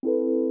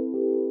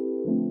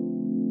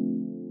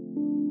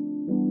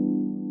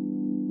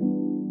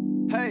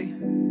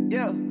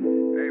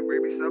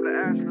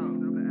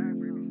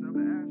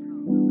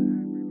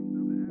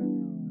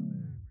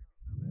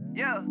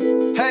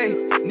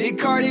Hey, Need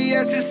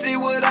Cartier to see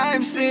what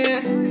I'm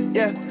seeing.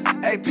 Yeah,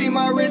 AP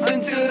my wrist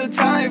until the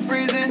time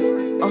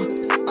freezing.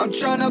 I'm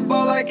tryna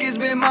ball like it's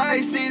been my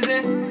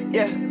season.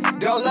 Yeah,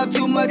 don't love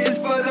too much, it's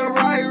for the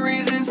right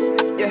reasons.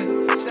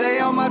 Yeah, stay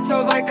on my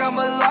toes like I'm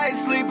a light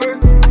sleeper.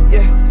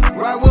 Yeah,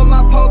 ride with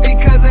my pole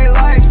because they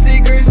life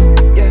seekers.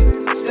 Yeah,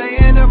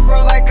 stay in the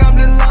front like I'm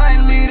the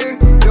line leader.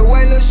 The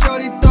way lil'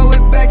 shorty throw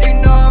it back, you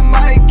know I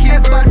might keep her.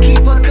 If I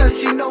keep her, cause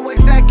she know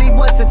exactly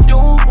what to do.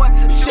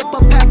 Ship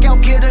a pack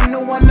out, get a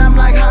new one, I'm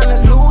like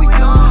hallelujah.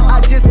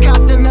 I just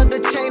copped another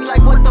chain,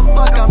 like what the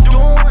fuck I'm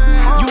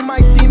doing. You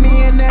might see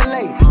me in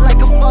LA,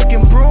 like a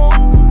fucking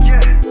broom.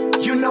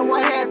 You know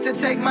I had to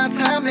take my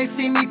time, they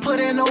see me put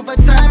in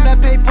overtime. That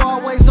paper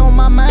always on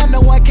my mind, no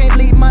I can't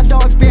leave my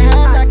dogs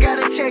behind. I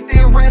gotta check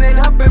then run it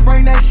up and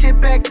bring that shit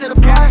back to the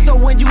block. So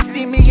when you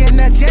see me in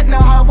that jet,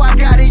 now how I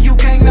got it, you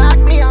can't knock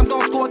me. I'm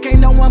gon' score, can't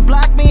no one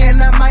block me.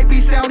 And I might be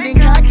sounding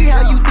cocky,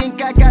 how you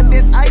think I got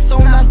this ice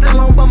on? Not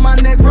Stallone, but my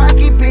neck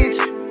rocky, bitch.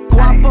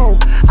 Guapo,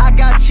 I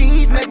got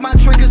cheese, make my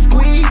trigger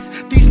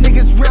squeeze. These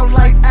niggas real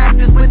life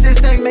actors, but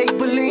this ain't make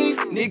believe.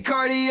 Need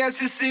Cartier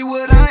to see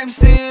what I'm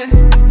seeing.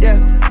 Yeah,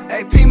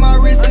 AP my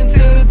wrist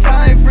until the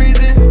time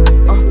freezing.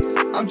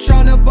 I'm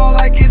tryna ball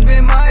like it's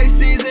been my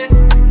season.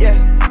 Yeah,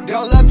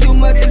 don't love too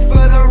much, it's for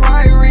the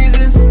right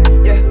reasons.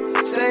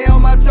 Yeah, stay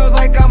on my toes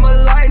like I'm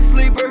a light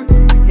sleeper.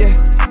 Yeah,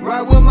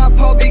 ride with my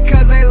pole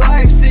because they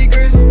life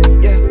seekers.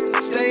 Yeah,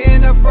 stay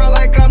in the front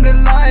like I'm the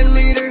line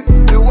leader.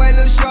 The way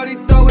lil' shorty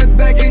throw it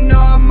back, you know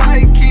I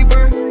might keep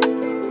her.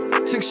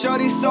 Took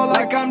shorty's soul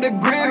like I'm the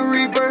Grim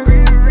Reaper.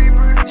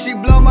 She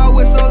blow my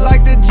whistle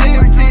like the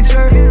gym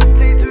teacher.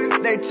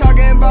 They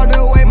talking about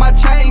the way my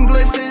chain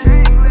glisten.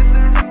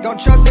 Don't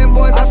trust him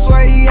boys, I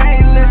swear he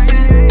ain't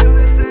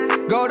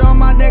listen. Gold on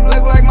my neck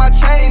look like my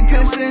chain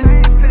pissin.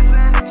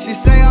 She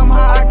say I'm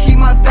high, I keep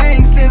my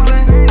thang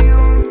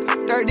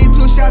sizzlin.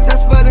 32 shots,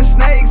 that's for the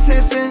snakes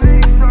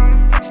hissin.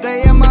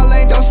 Stay in my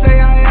lane, don't say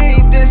I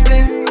ain't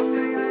distant.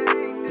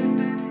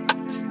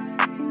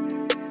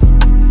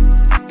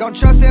 Don't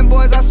trust him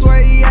boys, I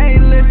swear he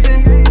ain't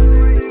listen.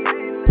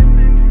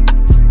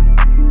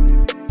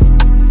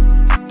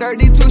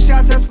 32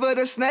 shots, that's for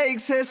the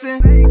snakes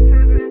hissin.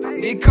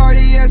 Need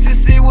Cartier to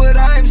see what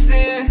I'm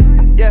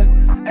seeing. Yeah,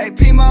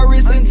 AP my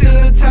wrist until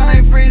the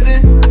time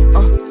freezing.